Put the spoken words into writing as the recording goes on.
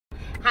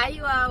Hi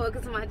you all,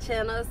 welcome to my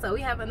channel. So we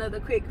have another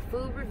quick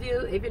food review.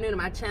 If you're new to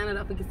my channel,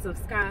 don't forget to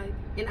subscribe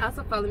and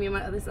also follow me on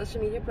my other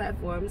social media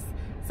platforms.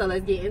 So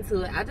let's get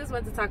into it. I just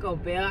went to Taco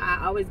Bell.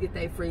 I always get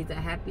their freeze at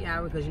happy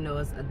hour because you know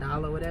it's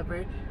 $1 or whatever.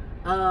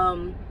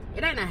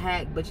 It ain't a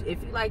hack, but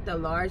if you like the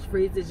large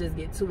freezers, just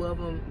get 2 of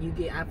them. You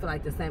get, I feel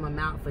like, the same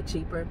amount for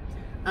cheaper.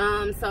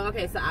 So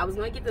I was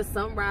gonna get the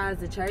sunrise,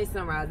 the cherry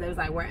sunrise. They was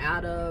like, we're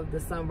out of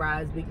the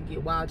sunrise, we can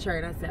get wild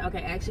cherry. And I said,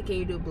 okay, actually, can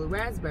you do blue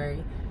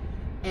raspberry?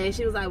 And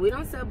she was like, we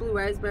don't sell blue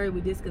raspberry, we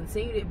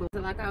discontinued it. But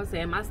like I was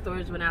saying, my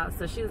storage went out.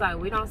 So she was like,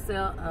 we don't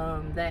sell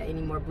that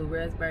anymore, blue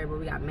raspberry, but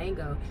we got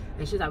mango.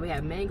 And she was like, we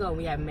have mango and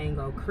we have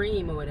mango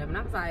cream or whatever. And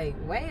I was like,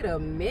 wait a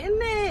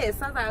minute.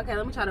 So I was like, okay,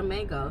 let me try the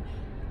mango.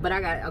 But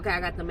I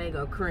got the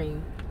mango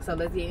cream. So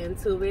let's get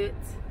into it.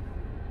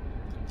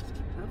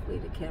 Hopefully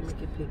the camera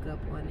can pick up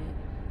on it.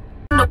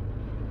 I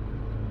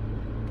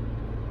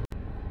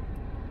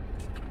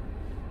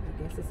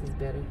guess this is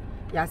better.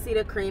 Y'all see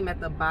the cream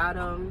at the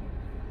bottom?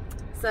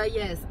 So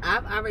yes,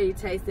 I've already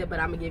tasted, but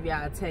I'm gonna give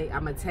y'all a taste.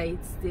 I'm gonna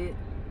taste it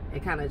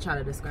and kind of try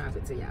to describe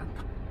it to y'all.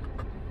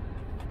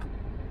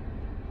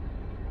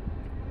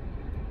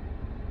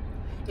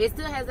 It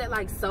still has that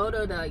like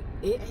soda,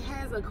 it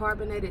has a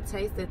carbonated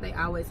taste that they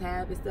always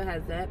have. It still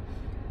has that,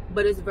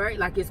 but it's very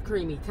it's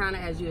creamy, kind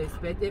of as you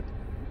expected.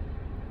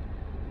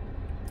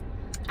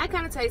 I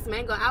kind of taste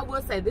mango. I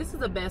will say this is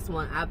the best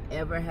one I've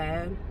ever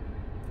had,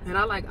 and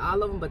I like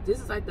all of them, but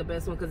this is like the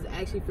best one because it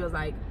actually feels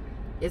like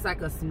it's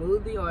like a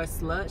smoothie or a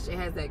slush. It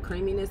has that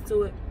creaminess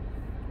to it.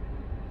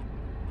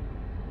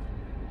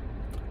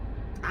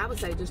 I would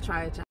say just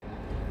try it.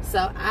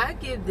 So I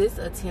give this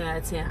a 10 out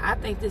of 10. I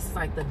think this is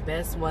like the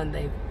best one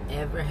they've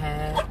ever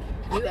had.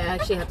 You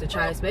actually have to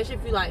try it, especially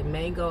if you like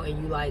mango and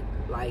you like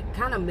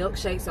kind of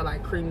milkshakes or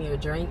like creamier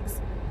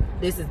drinks.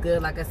 This is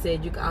good. Like I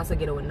said, you can also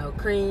get it with no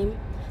cream.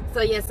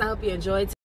 So yes, I hope you enjoyed.